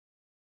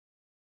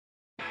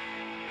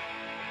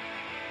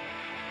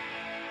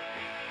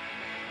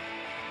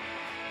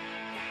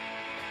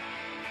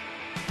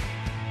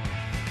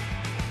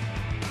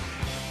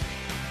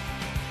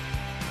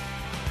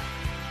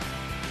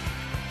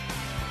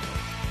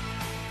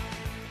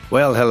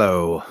Well,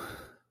 hello.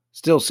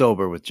 Still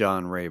sober with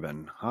John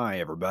Raven. Hi,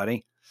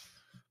 everybody.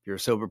 If you're a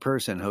sober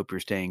person, hope you're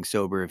staying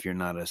sober. If you're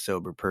not a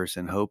sober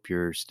person, hope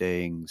you're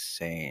staying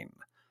sane.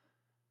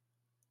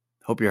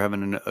 Hope you're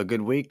having a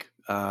good week.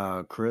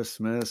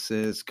 Christmas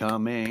is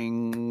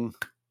coming.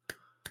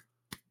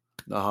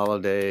 The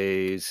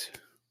holidays.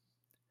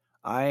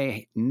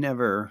 I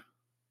never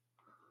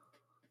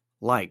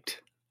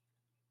liked.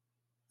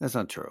 That's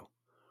not true.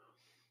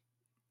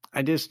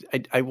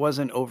 I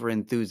wasn't over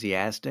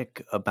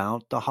enthusiastic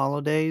about the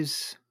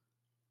holidays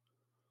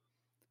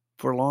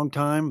for a long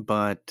time,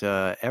 but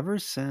ever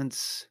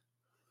since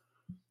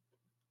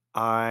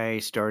I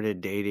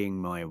started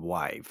dating my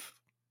wife,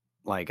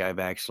 I've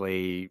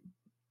actually,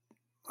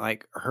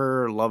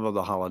 her love of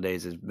the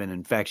holidays has been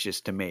infectious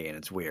to me, and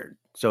it's weird.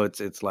 So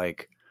it's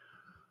like,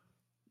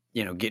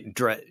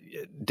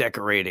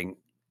 decorating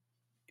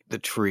the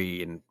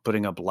tree and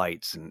putting up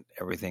lights and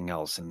everything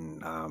else,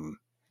 and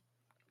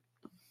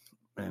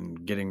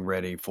getting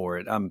ready for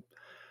it.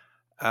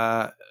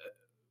 Uh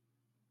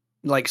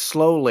like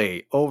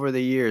slowly over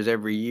the years,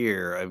 every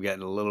year, I've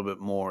gotten a little bit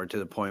more to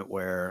the point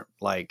where,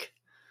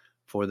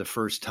 for the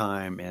first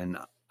time, and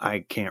I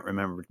can't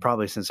remember,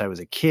 probably since I was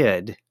a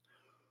kid,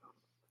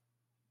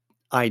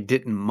 I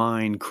didn't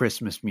mind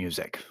Christmas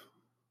music.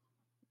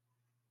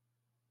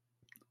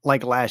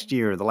 Like last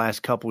year, the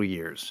last couple of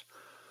years.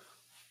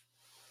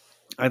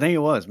 I think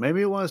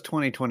maybe it was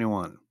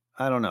 2021.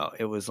 I don't know.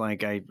 It was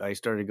like I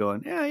started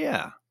going,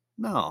 yeah,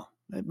 no,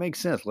 it makes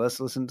sense. Let's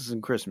listen to some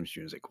Christmas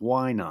music.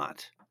 Why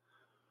not?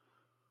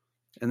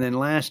 And then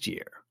last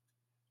year,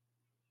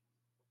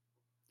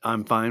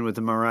 I'm fine with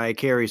the Mariah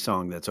Carey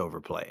song that's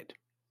overplayed.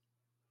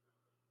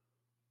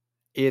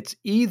 It's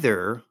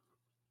either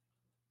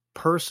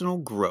personal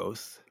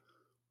growth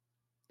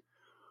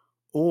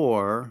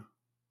or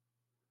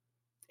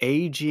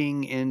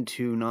aging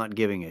into not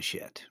giving a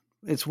shit.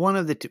 It's one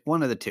of the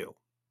two.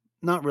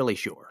 Not really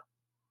sure,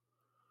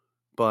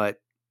 but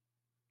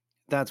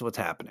that's what's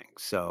happening.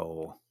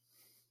 So,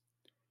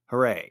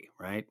 hooray,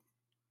 right?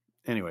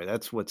 Anyway,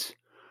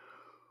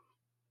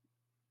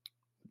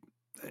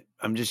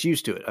 I'm just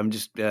used to it. I'm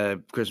just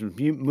Christmas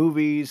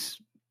movies,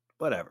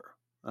 whatever.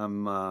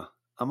 I'm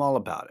all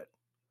about it.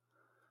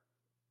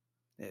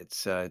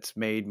 It's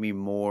made me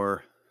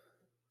more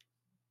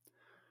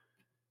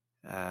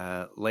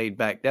laid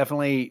back.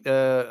 Definitely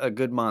a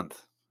good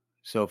month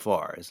so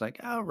far. It's like,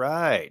 all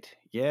right,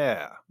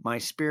 yeah, my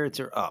spirits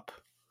are up.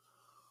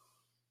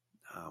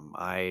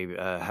 I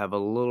have a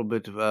little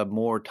bit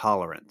more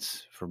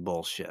tolerance for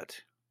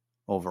bullshit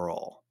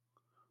overall.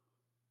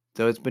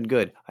 So it's been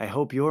good. I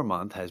hope your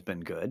month has been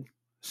good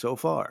so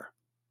far.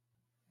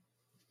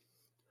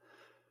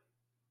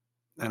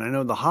 And I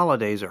know the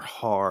holidays are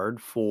hard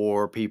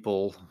for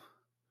people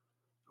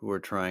who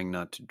are trying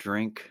not to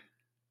drink.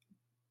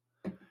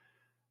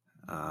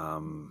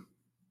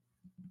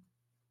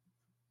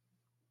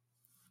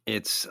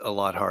 It's a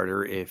lot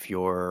harder if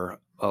you're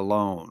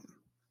alone,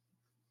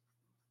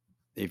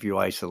 if you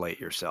isolate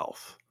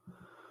yourself.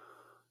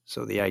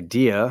 So the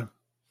idea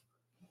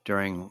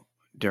during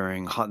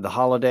the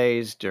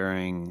holidays,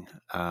 during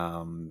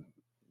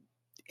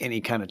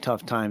any kind of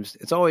tough times,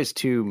 it's always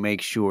to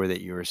make sure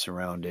that you're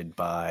surrounded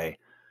by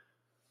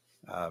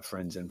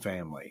friends and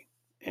family.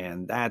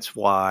 And that's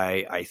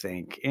why I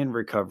think in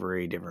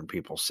recovery, different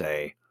people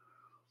say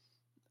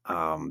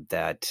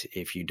that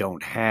if you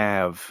don't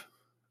have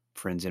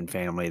friends and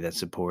family that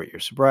support your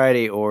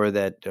sobriety, or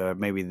that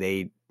maybe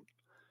they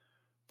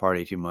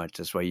party too much,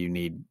 that's why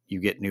you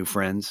get new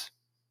friends.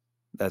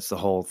 That's the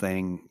whole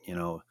thing.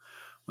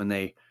 When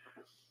they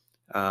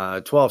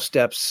 12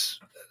 steps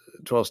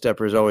 12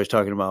 steppers always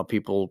talking about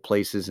people,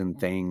 places, and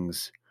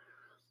things,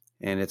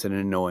 and it's an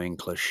annoying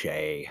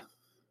cliche.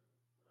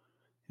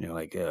 You're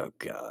like, oh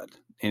god,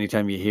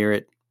 anytime you hear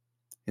it,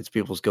 it's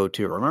people's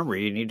go-to. Remember,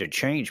 you need to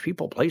change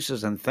people,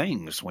 places, and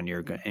things when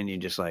you're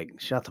just like,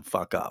 shut the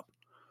fuck up.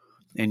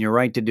 And you're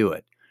right to do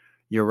it.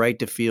 You're right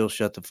to feel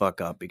shut the fuck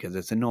up because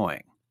it's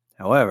annoying.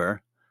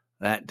 However,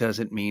 that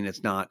doesn't mean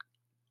it's not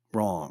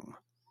wrong.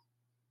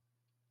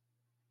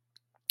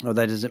 Or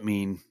that doesn't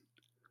mean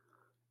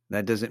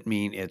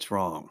it's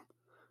wrong.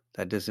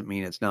 That doesn't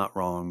mean it's not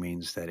wrong,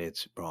 means that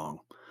it's wrong.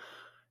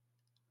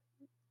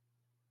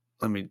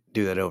 Let me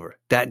do that over.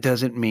 That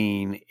doesn't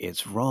mean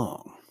it's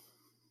wrong,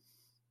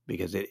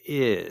 because it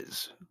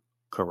is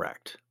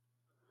correct.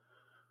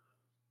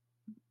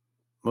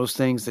 Most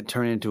things that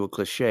turn into a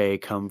cliche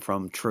come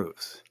from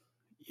truth.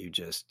 It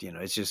just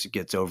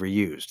gets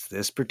overused.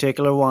 This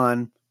particular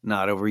one,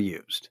 not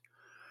overused.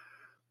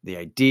 The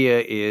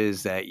idea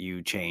is that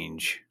you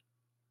change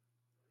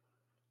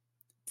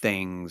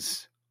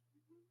things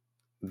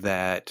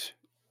that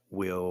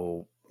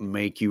will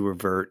make you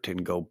revert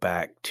and go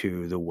back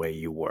to the way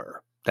you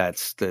were.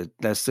 That's the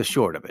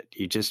short of it.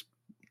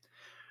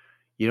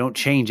 You don't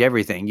change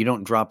everything. You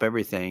don't drop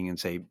everything and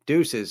say,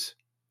 deuces,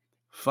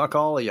 fuck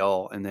all of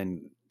y'all, and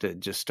then to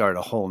just start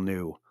a whole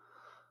new,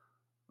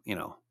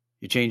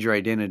 you change your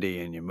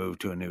identity and you move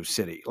to a new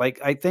city.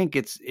 I think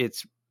it's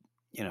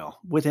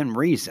within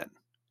reason.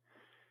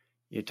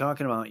 You're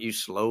talking about you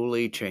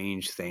slowly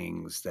change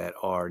things that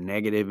are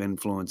negative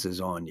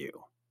influences on you.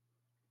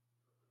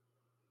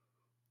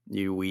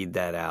 You weed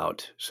that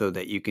out so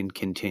that you can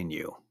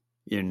continue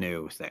your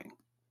new thing.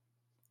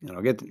 And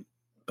I'll get to,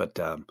 but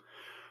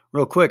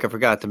real quick, I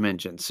forgot to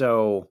mention.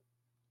 So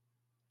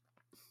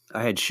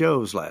I had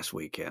shows last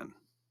weekend.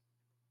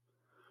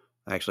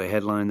 I actually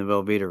headlined the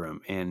Velveeta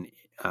Room, and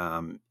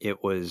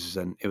it was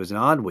an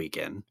odd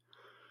weekend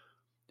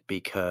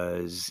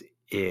because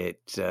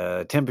it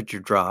temperature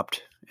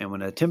dropped, and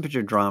when a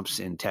temperature drops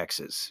in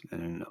Texas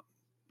and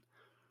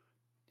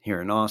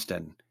here in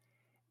Austin,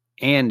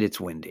 and it's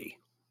windy,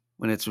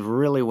 when it's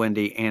really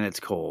windy and it's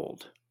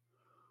cold,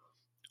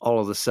 all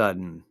of a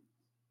sudden,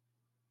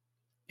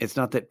 it's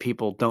not that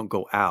people don't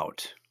go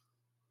out;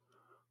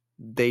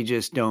 they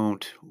just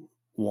don't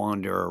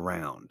wander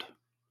around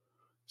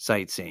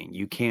sightseeing.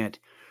 You can't.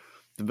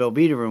 The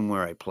Velveeta Room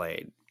where I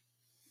played,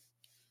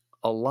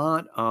 a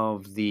lot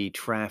of the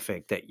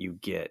traffic that you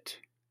get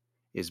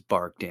is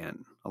barked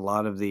in. A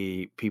lot of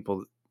the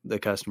people, the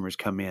customers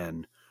come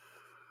in.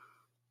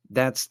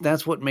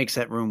 That's what makes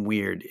that room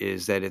weird,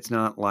 is that it's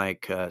not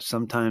like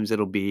sometimes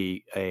it'll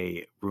be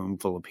a room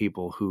full of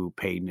people who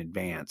paid in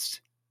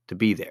advance to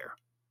be there.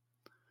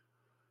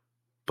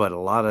 But a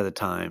lot of the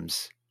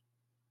times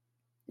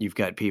you've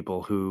got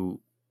people who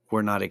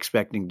were not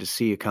expecting to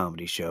see a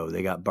comedy show.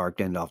 They got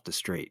barked in off the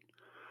street.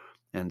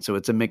 And so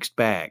it's a mixed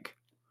bag.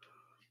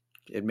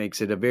 It makes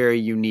it a very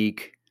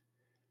unique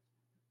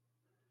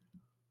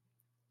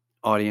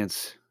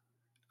audience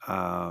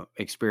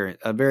experience,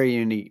 a very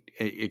unique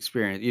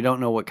experience. You don't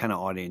know what kind of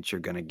audience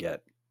you're going to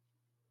get,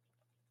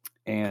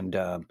 and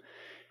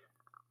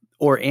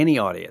or any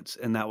audience.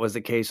 And that was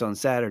the case on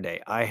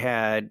Saturday. I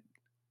had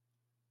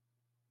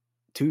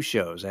 2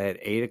 shows. I had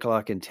 8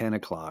 o'clock and 10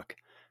 o'clock.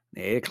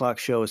 The 8 o'clock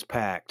show was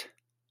packed,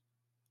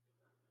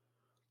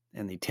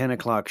 and the 10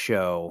 o'clock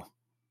show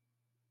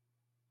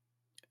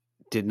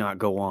did not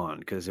go on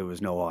because there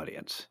was no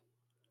audience.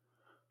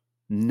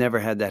 Never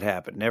had that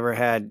happen. Never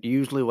had.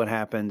 Usually what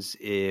happens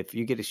if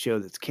you get a show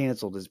that's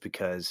canceled is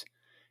because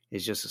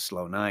it's just a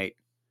slow night,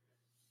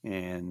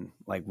 and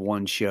like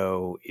one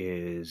show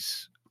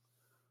is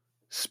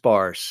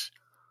sparse,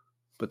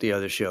 but the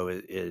other show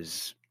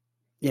is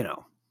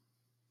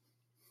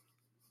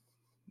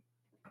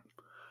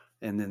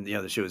and then the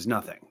other show is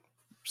nothing.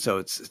 So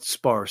it's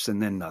sparse and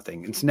then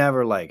nothing. It's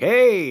never like,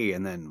 hey,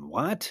 and then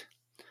what?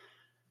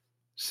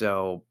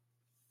 So,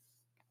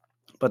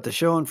 but the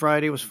show on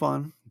Friday was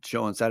fun. The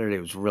show on Saturday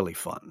was really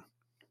fun.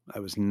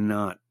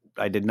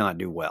 I did not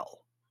do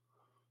well.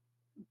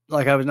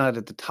 Like, I was not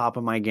at the top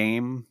of my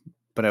game,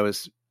 but I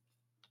was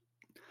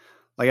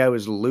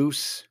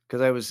loose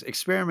because I was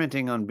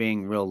experimenting on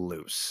being real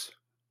loose.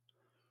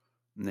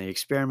 And the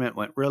experiment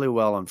went really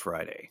well on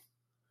Friday.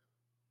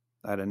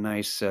 I had a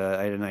nice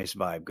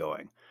vibe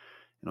going.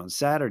 And on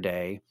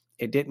Saturday,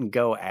 it didn't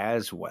go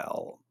as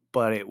well,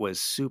 but it was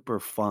super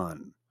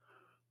fun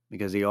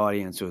because the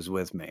audience was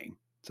with me.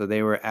 So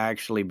they were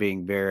actually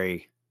being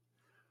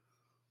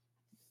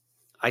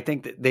I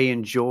think that they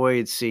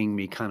enjoyed seeing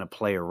me kind of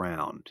play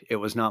around. It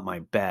was not my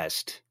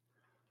best,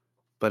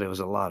 but it was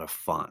a lot of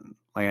fun.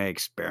 Like, I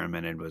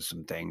experimented with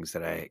some things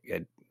that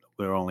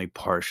were only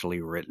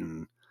partially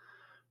written.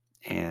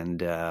 And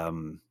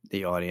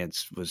the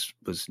audience was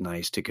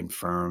nice to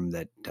confirm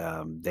that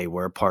they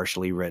were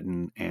partially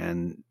written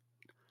and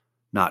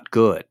not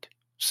good.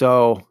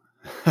 So,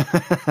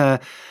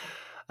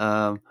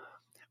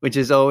 which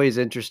is always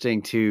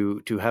interesting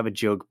to have a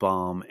joke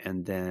bomb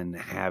and then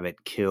have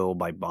it kill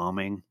by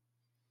bombing,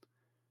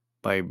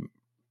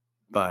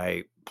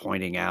 by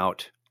pointing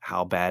out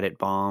how bad it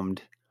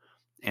bombed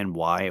and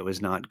why it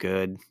was not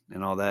good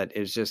and all that.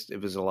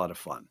 It was a lot of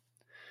fun.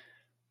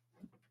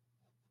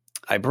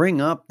 I bring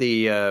up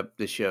the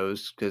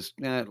shows because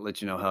let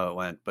you know how it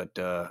went,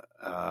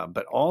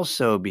 but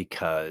also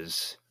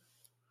because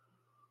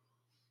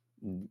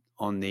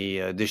on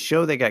the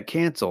show that got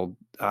canceled,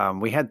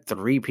 we had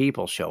 3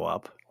 people show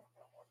up,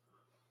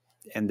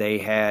 and they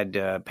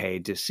had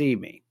paid to see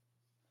me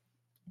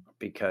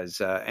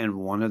because and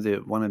one of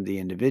the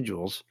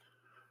individuals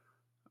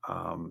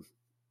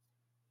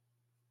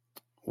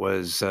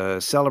was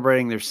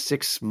celebrating their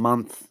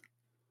 6-month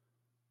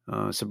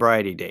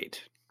sobriety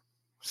date.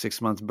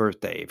 6-month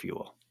birthday, if you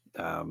will.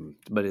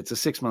 But it's a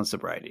 6-month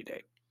sobriety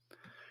date.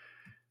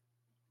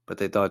 But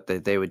they thought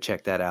that they would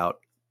check that out.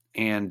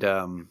 And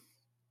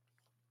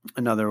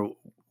another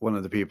one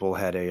of the people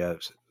had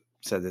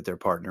said that their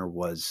partner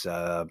was,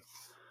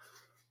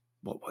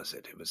 what was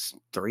it? It was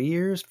 3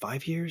 years,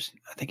 5 years?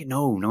 I think,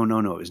 no.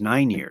 It was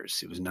 9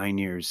 years. It was 9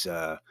 years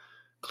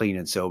clean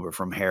and sober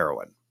from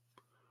heroin.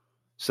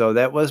 So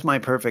that was my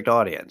perfect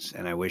audience.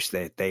 And I wish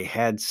that they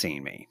had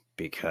seen me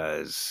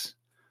because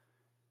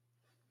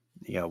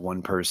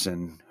one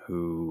person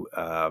who,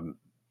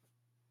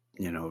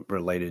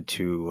 related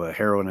to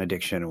heroin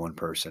addiction, and one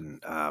person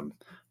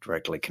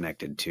directly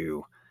connected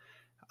to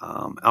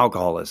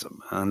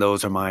alcoholism. And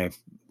those are my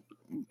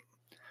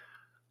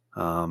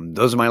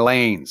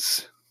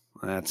lanes.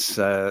 That's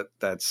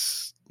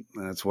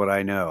what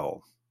I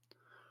know.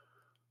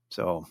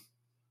 So,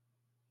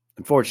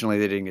 unfortunately,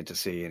 they didn't get to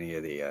see any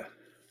of the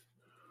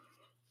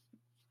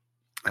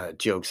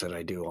jokes that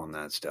I do on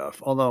that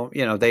stuff. Although,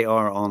 they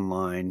are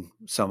online,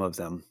 some of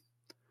them.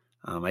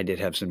 I did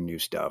have some new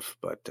stuff,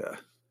 but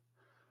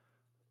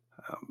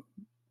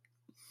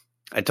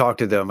I talked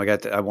to them.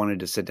 I wanted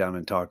to sit down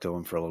and talk to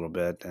them for a little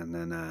bit, and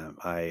then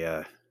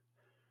I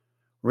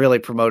really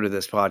promoted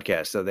this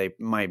podcast, so they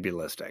might be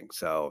listening.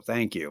 So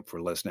thank you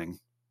for listening.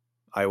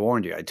 I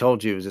warned you. I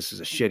told you this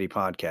is a shitty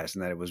podcast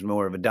and that it was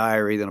more of a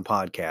diary than a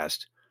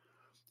podcast.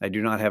 I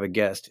do not have a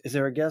guest. Is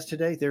there a guest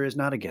today? There is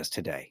not a guest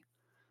today.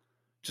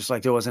 Just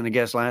like there wasn't a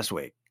guest last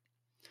week.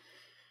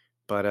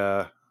 But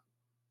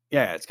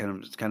yeah, it's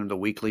kind of the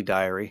weekly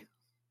diary.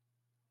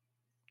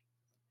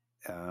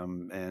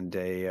 And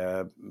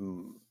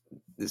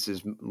this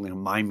is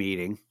my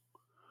meeting,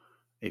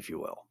 if you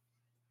will.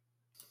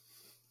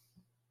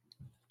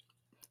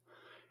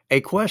 A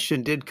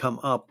question did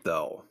come up,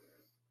 though,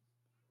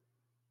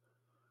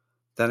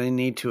 that I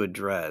need to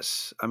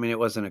address. I mean, it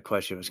wasn't a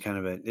question. It was kind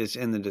of it's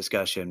in the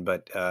discussion,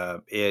 but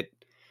it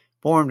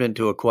formed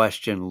into a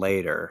question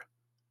later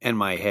in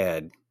my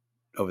head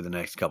over the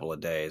next couple of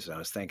days. And I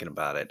was thinking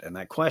about it. And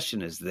that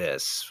question is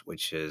this,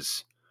 which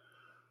is,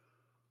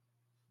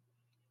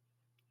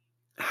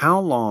 how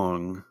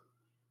long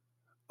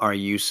are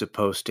you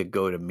supposed to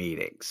go to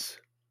meetings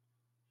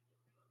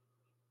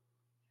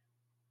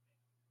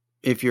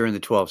if you're in the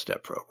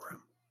 12-step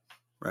program,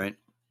 right?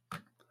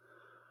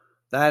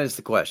 That is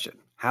the question.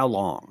 How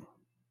long?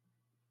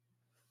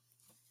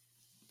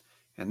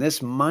 And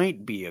this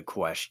might be a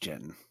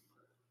question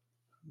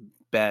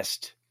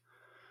best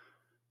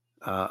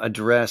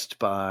addressed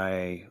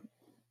by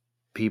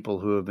people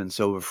who have been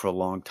sober for a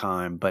long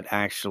time, but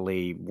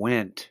actually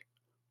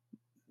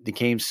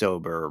became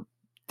sober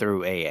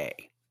through AA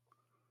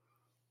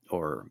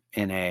or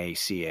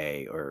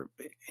NACA or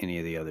any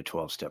of the other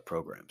 12-step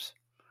programs,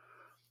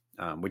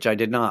 which I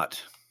did not.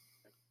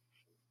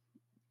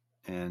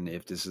 And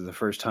if this is the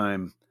first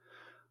time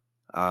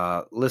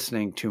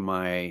listening to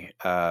my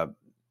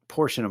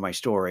portion of my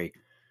story,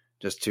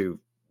 just to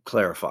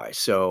clarify.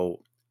 So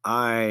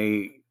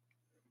I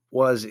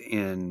was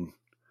in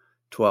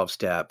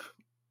 12-step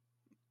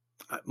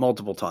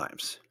multiple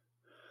times,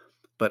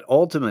 but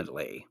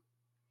ultimately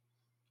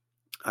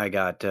I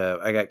got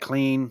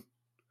clean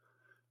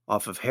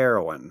off of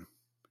heroin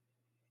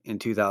in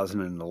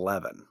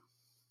 2011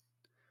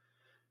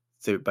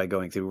 by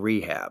going through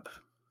rehab.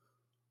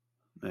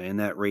 In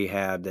that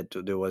rehab, that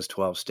there was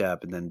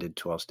 12-step, and then did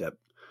 12-step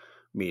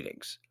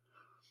meetings.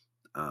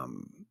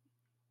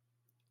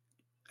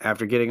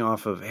 After getting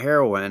off of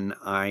heroin,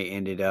 I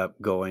ended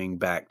up going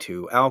back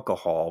to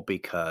alcohol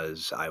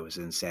because I was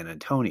in San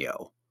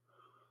Antonio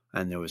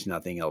and there was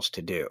nothing else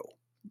to do.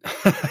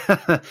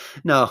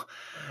 No,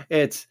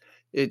 I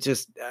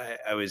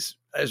was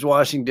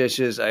washing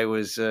dishes. I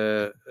was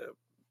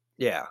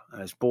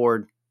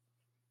bored.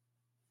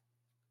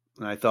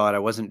 And I thought, I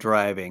wasn't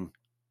driving.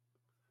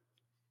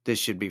 This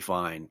should be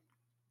fine.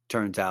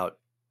 Turns out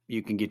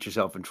you can get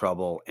yourself in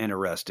trouble and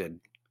arrested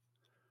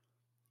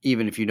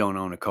even if you don't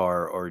own a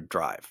car or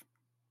drive.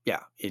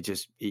 Yeah,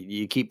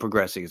 you keep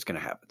progressing, it's going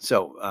to happen.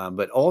 So,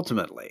 but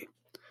ultimately,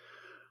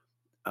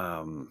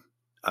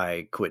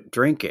 I quit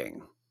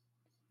drinking,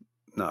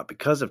 not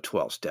because of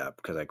 12-step,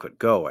 because I quit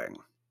going,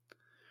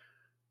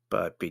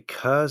 but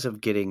because of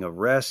getting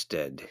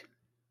arrested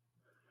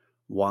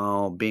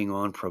while being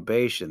on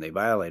probation. They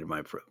revoked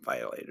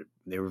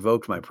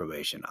my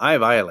probation. I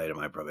violated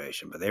my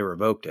probation, but they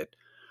revoked it.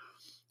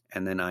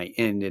 And then I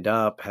ended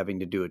up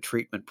having to do a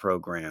treatment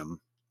program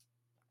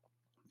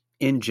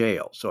in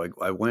jail. So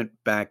I went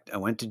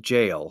to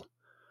jail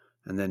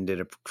and then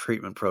did a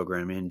treatment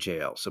program in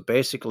jail. So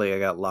basically I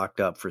got locked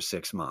up for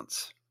 6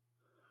 months,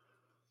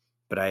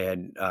 but I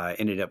had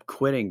ended up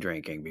quitting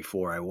drinking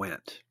before I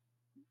went.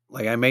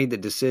 Like, I made the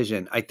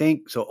decision, I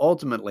think. So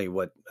ultimately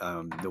what,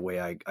 the way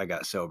I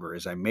got sober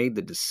is I made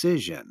the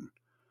decision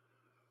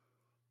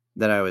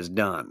that I was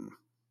done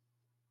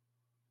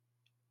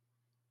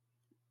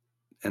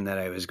and that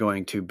I was not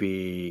going to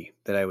be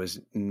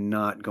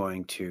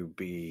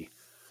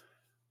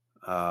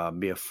a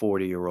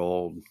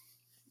 40-year-old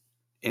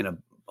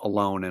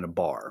alone in a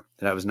bar.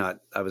 That I was not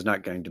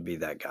going to be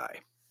that guy.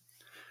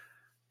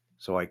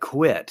 So I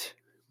quit,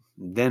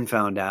 then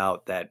found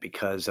out that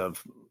because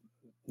of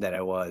that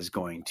I was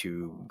going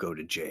to go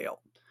to jail.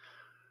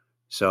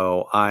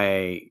 So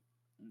I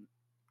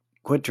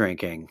quit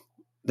drinking,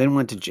 then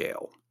went to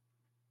jail.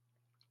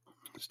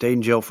 Stayed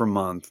in jail for a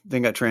month,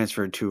 then got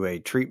transferred to a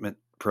treatment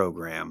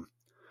program.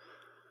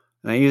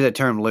 And I use that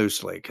term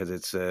loosely because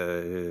it's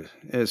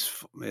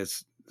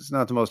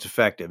not the most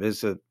effective.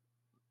 It's a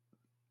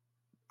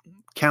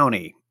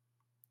county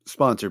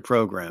sponsored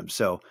program.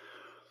 So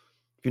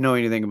if you know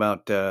anything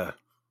about, if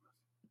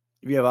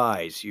you have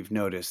eyes, you've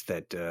noticed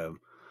that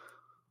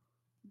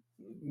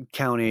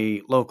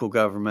county, local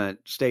government,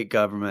 state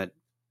government,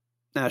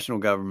 national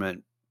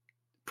government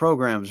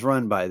programs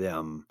run by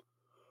them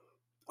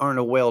aren't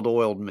a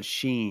well-oiled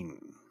machine.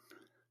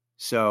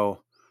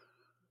 So,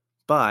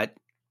 but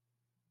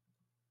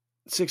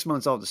 6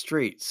 months off the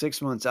street,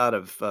 6 months out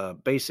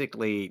of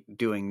basically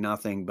doing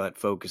nothing but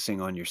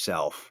focusing on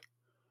yourself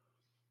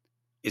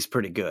is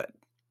pretty good.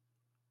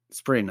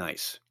 It's pretty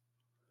nice.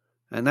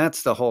 And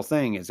that's the whole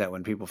thing, is that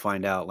when people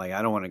find out, like,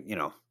 I don't want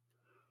to,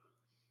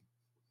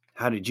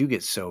 how did you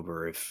get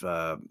sober? If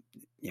I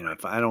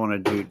don't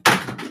want to do,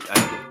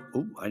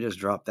 I just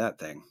dropped that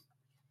thing.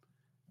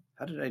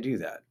 How did I do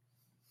that?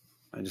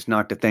 I just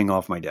knocked a thing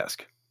off my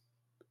desk.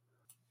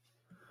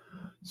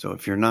 So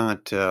if you're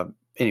not,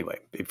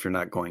 if you're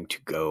not going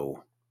to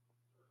go,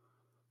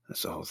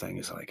 that's the whole thing,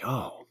 is like,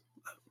 oh,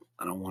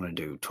 I don't want to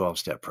do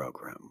 12-step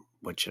program.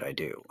 What should I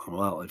do?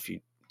 Well, if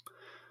you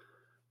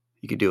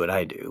could do what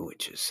I do,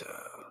 which is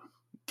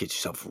get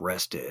yourself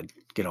arrested,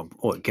 get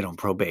on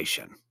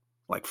probation.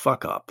 Like,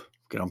 fuck up,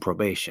 get on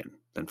probation,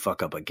 then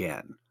fuck up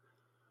again,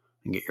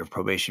 and get your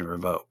probation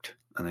revoked,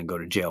 and then go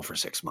to jail for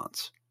 6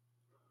 months.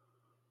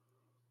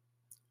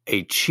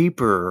 A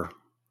cheaper,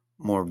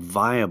 more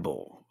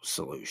viable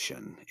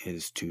solution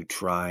is to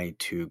try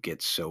to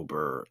get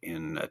sober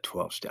in a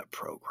 12-step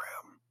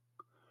program.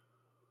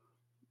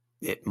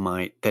 That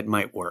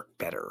might work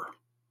better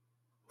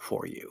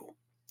for you.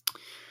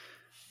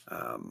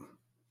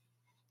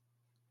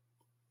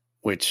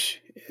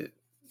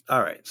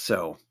 All right,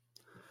 so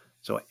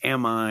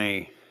am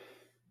I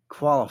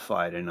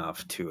qualified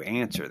enough to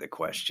answer the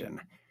question,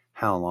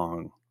 how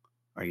long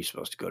are you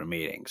supposed to go to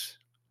meetings?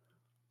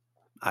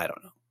 I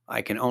don't know.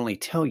 I can only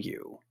tell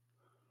you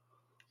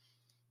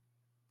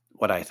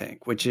what I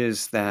think, which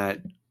is that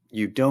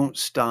you don't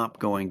stop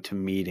going to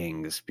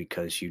meetings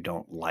because you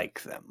don't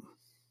like them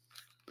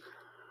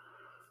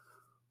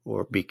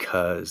or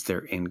because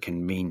they're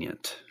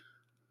inconvenient.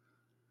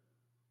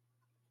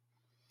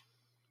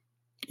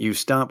 You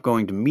stop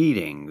going to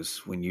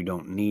meetings when you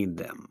don't need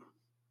them,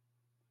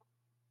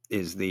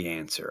 is the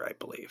answer, I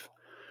believe.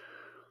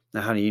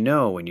 Now, how do you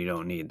know when you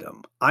don't need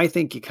them? I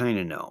think you kind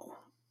of know.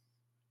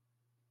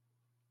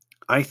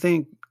 I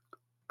think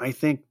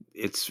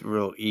it's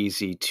real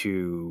easy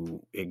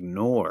to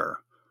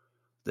ignore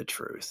the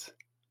truth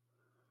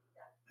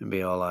and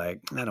be all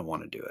like, I don't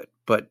want to do it.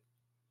 But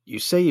you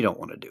say you don't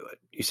want to do it.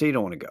 You say you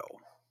don't want to go.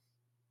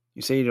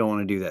 You say you don't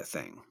want to do that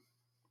thing.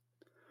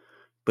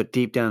 But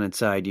deep down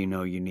inside, you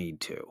know you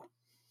need to.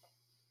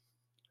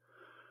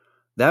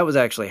 That was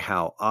actually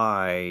how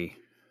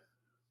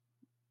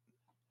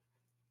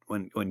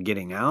when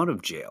getting out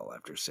of jail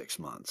after 6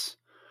 months,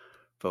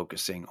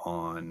 focusing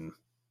on,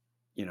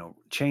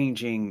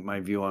 changing my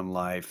view on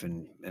life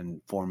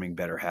and forming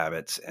better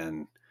habits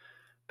and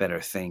better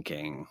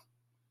thinking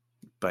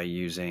by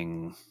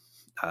using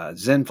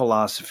Zen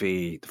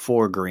philosophy, the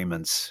 4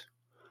 agreements,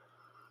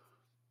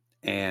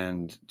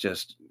 and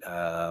just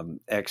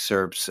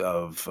excerpts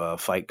of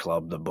Fight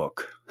Club, the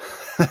book,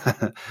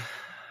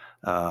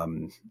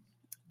 and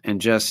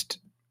just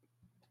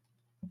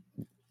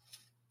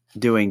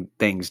doing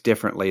things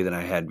differently than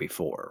I had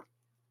before.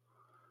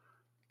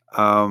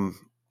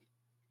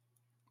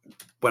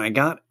 When I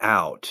got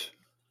out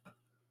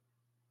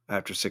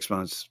after 6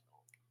 months,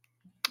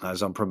 I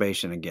was on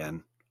probation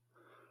again,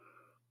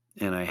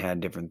 and I had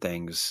different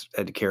things. I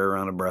had to carry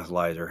around a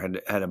breathalyzer,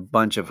 had a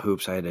bunch of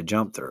hoops I had to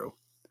jump through.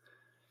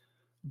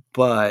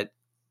 But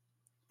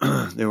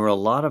there were a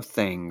lot of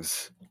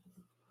things,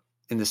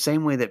 in the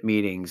same way that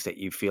meetings, that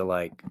you feel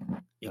like,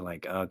 you're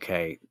like,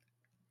 okay,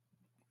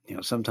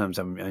 sometimes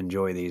I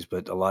enjoy these,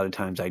 but a lot of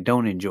times I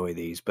don't enjoy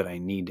these, but I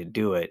need to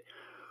do it.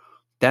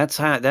 That's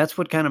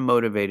what kind of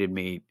motivated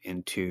me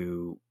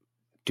into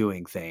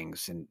doing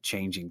things and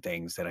changing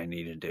things that I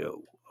need to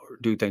do, or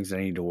do things that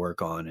I need to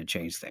work on and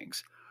change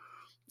things.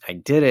 I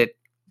did it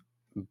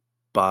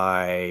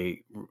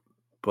by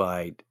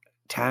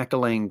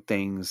tackling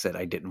things that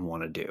I didn't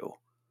want to do,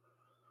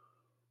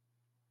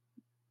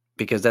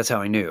 because that's how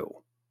I knew,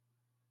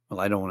 well,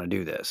 I don't want to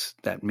do this.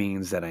 That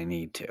means that I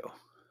need to.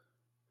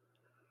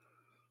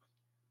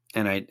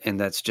 And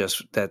that's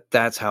just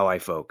that's how I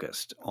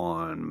focused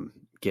on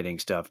getting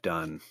stuff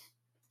done,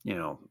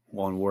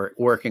 on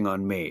working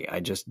on me. I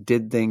just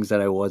did things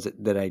that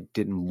I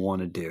didn't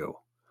want to do,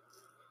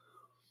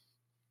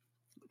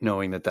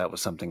 knowing that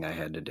was something I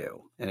had to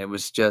do. And it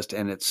was just,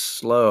 and it's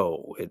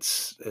slow.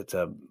 It's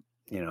a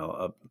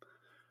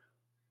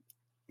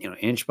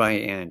inch by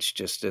inch,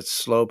 just it's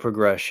slow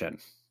progression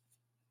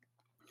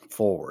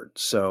forward.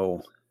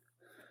 So,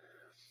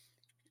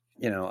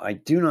 I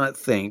do not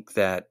think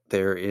that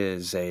there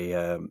is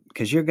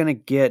because you're going to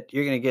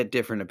get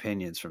different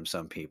opinions from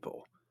some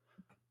people,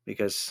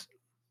 because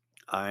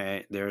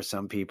there are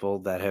some people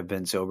that have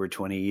been sober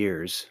 20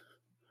 years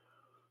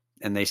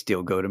and they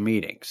still go to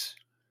meetings,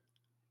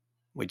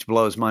 which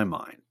blows my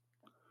mind.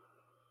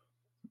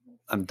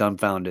 I'm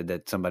dumbfounded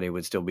that somebody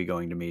would still be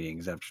going to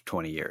meetings after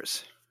 20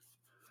 years.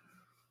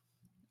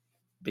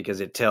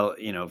 Because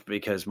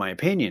because my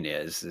opinion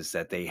is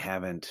that they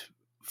haven't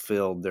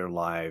filled their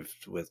lives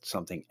with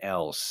something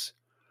else,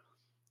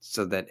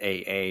 so that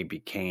AA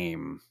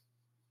became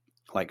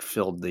like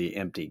filled the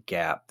empty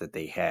gap that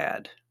they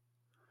had.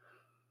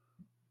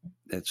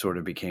 It sort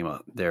of became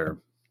their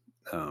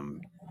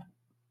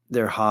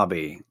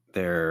hobby,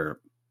 their,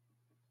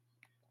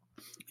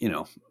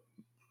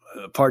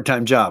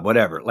 part-time job,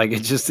 whatever. Like,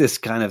 it's just this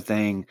kind of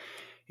thing.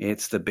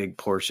 It's the big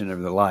portion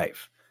of their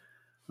life.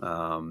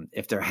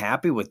 If they're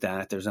happy with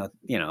that, there's not,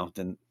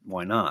 then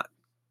why not?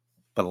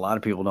 But a lot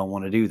of people don't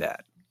want to do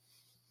that.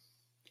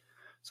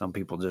 Some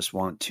people just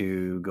want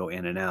to go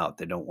in and out.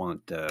 They don't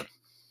want a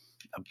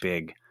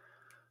big,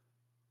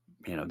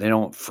 they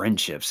don't want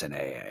friendships in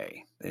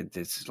AA.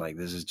 It's like,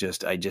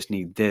 I just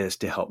need this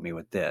to help me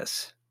with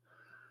this.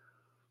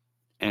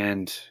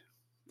 And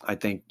I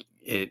think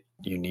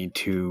you need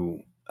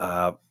to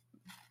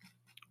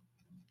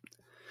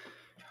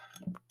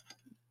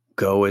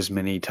go as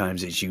many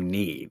times as you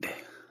need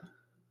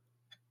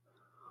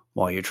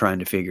while you're trying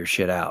to figure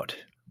shit out.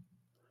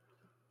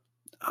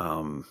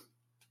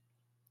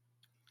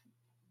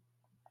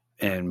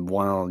 And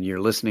while you're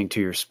listening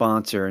to your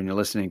sponsor and you're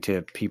listening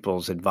to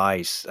people's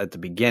advice at the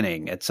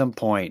beginning, at some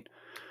point,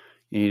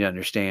 you need to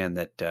understand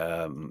that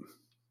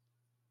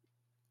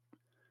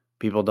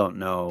people don't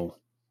know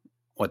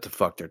what the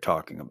fuck they're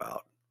talking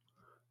about.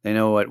 They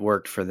know what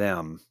worked for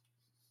them,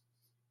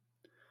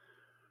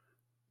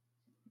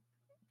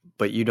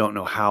 but you don't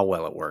know how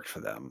well it worked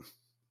for them.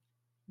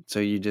 So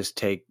you just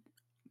take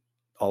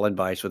all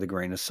advice with a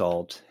grain of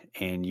salt,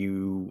 and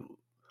you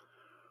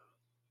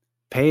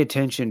pay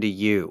attention to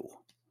you.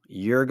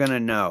 You're going to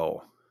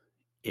know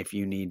if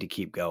you need to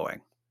keep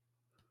going.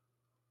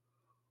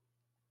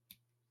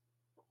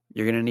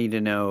 You're going to need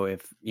to know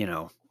if,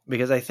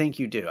 because I think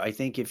you do. I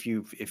think if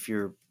you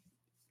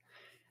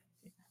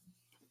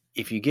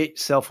get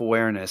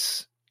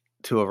self-awareness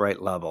to a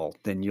right level,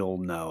 then you'll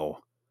know,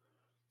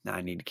 now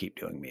I need to keep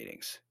doing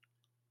meetings.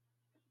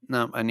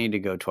 No, I need to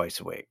go twice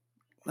a week.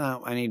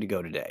 No, I need to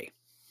go today.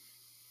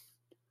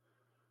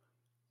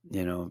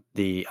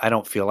 I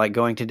don't feel like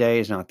going today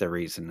is not the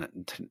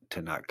reason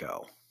to not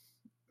go,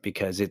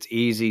 because it's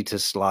easy to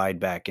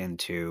slide back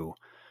into,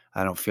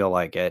 I don't feel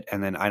like it.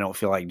 And then I don't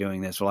feel like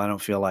doing this. Well, I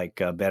don't feel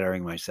like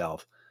bettering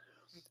myself.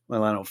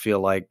 Well, I don't feel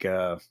like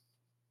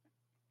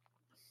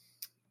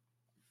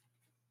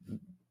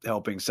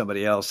helping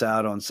somebody else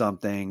out on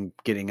something,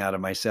 getting out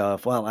of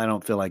myself. Well, I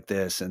don't feel like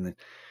this. And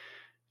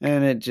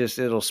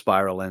it'll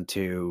spiral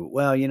into,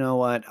 well, you know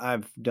what?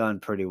 I've done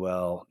pretty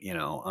well.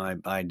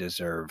 I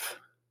deserve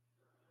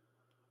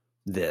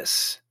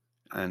this.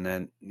 And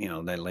then,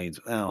 that leads,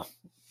 well,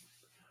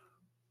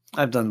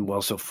 I've done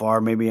well so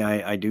far. Maybe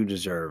I do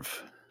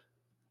deserve,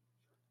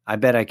 I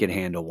bet I could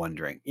handle one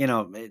drink. It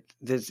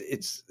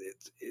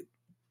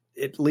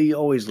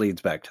always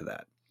leads back to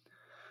that.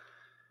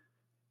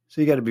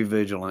 So you got to be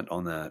vigilant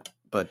on that.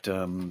 But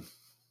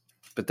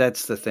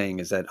that's the thing,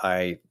 is that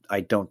I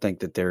don't think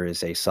that there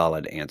is a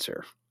solid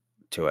answer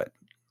to it.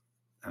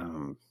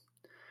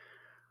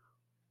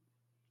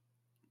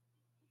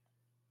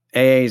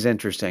 AA is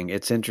interesting.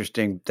 It's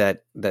interesting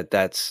that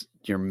that's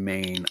your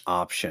main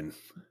option,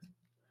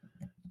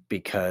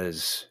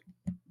 because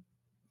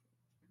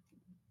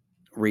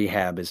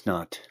rehab is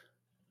not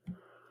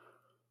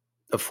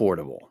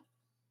affordable.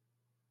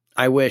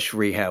 I wish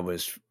rehab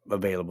was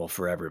available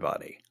for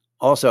everybody.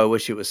 Also, I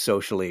wish it was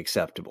socially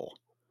acceptable.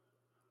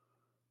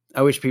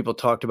 I wish people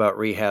talked about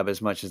rehab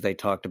as much as they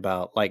talked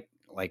about, like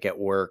at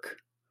work,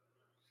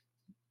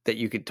 that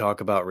you could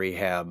talk about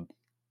rehab.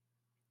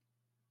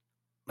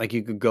 Like,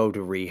 you could go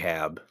to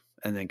rehab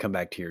and then come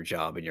back to your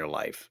job and your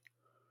life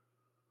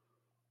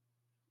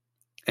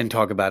and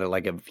talk about it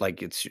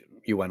like it's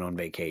you went on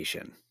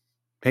vacation.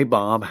 Hey,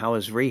 Bob, how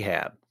is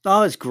rehab?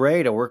 Oh, it's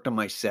great. I worked on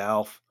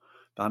myself,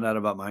 found out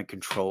about my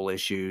control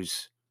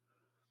issues.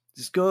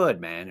 It's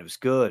good, man. It was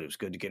good. It was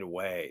good to get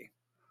away.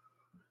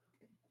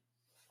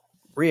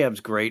 Rehab's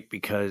great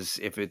because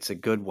if it's a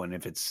good one,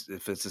 if it's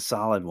a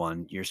solid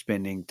one, you're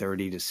spending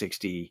 30 to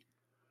 60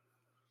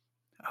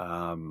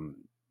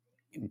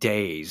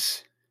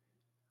 days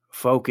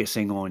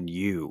focusing on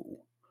you,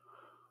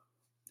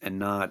 and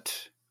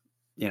not,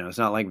 it's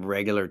not like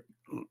regular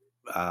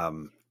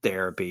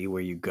therapy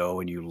where you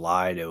go and you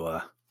lie to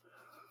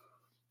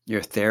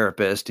your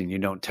therapist and you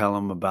don't tell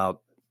them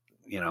about,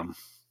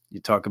 you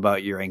talk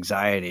about your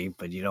anxiety,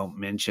 but you don't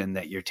mention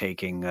that you're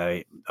taking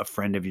a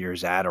friend of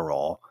yours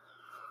Adderall.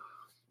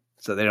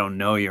 So they don't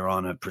know you're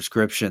on a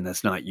prescription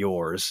that's not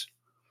yours.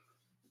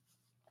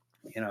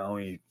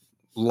 You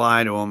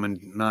lie to them and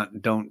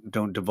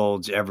don't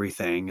divulge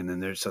everything. And then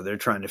they're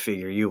trying to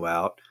figure you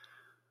out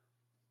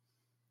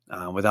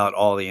without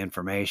all the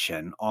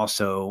information.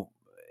 Also,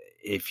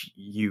 if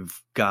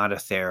you've got a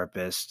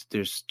therapist,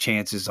 there's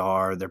chances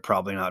are they're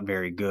probably not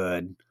very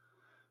good,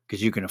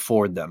 because you can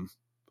afford them.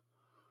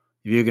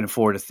 If you can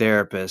afford a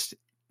therapist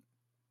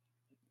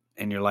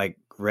and you're like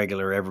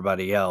regular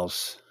everybody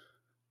else,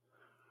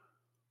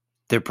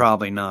 they're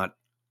probably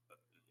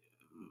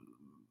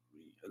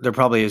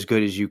as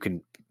good as you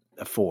can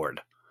afford.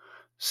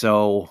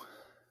 So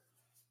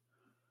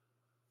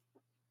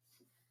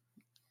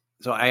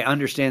I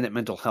understand that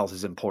mental health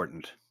is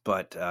important,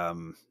 but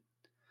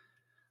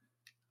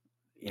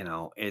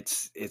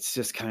it's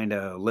just kind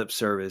of lip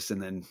service,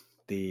 and then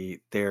the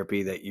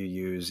therapy that you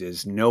use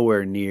is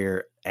nowhere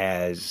near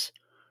as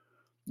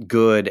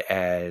good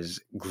as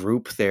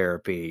group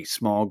therapy,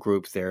 small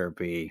group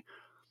therapy,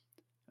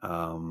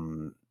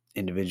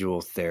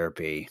 individual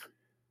therapy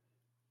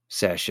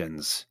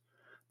sessions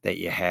that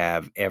you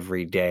have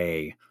every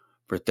day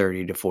for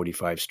 30 to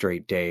 45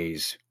 straight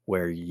days,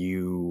 where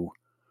you're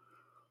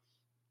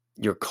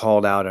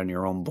called out on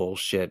your own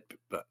bullshit.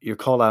 You're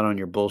called out on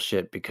your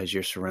bullshit because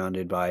you're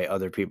surrounded by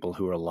other people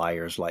who are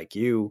liars like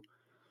you.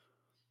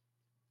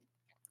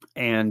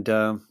 And,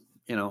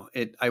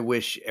 I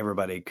wish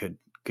everybody could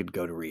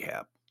go to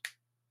rehab.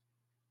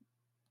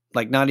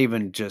 Like, not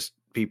even just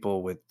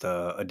people with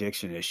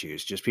addiction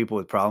issues, just people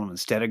with problems.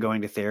 Instead of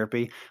going to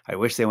therapy, I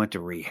wish they went to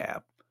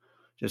rehab.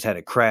 Just had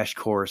a crash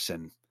course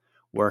in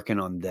working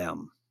on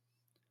them.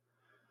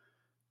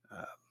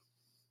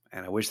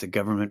 And I wish the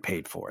government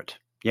paid for it.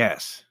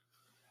 Yes.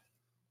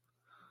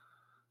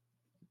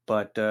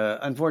 But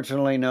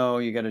unfortunately, no,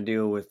 you got to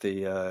deal with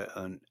the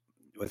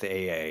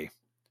AA.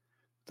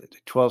 The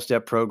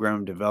 12-step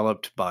program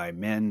developed by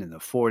men in the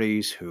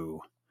 40s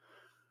who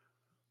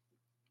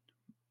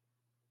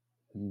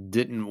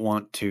didn't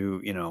want to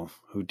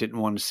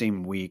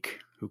seem weak,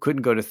 who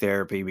couldn't go to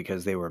therapy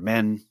because they were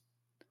men.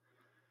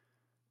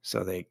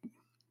 So they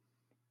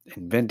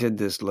invented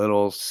this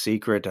little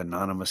secret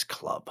anonymous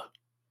club.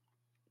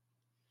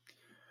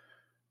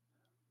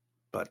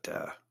 But,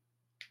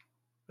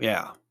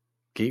 yeah,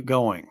 keep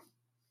going.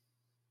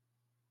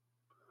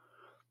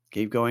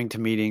 Keep going to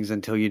meetings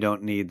until you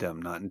don't need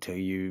them, not until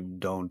you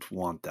don't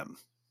want them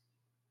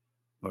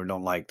or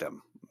don't like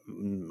them.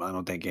 I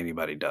don't think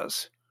anybody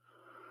does.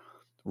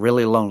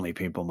 Really lonely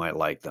people might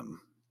like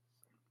them.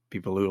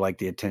 People who like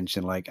the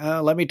attention, like,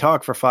 let me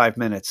talk for 5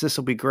 minutes. This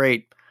will be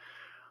great.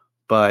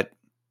 But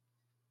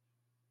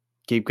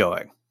keep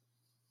going.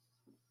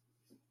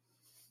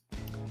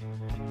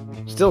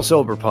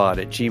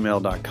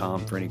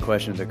 StillSoberPod@gmail.com for any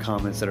questions or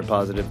comments that are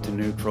positive to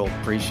neutral.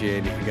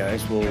 Appreciate it, you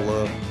guys.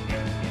 We'll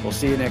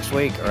see you next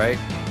week, all right?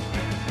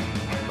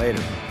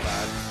 Later.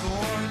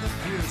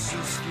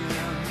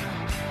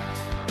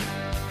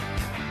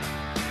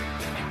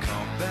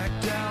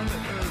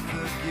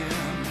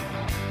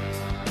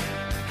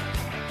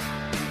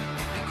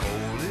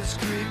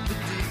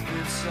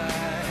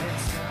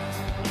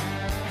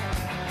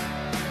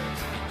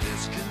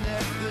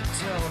 Disconnect the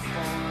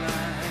telephone line.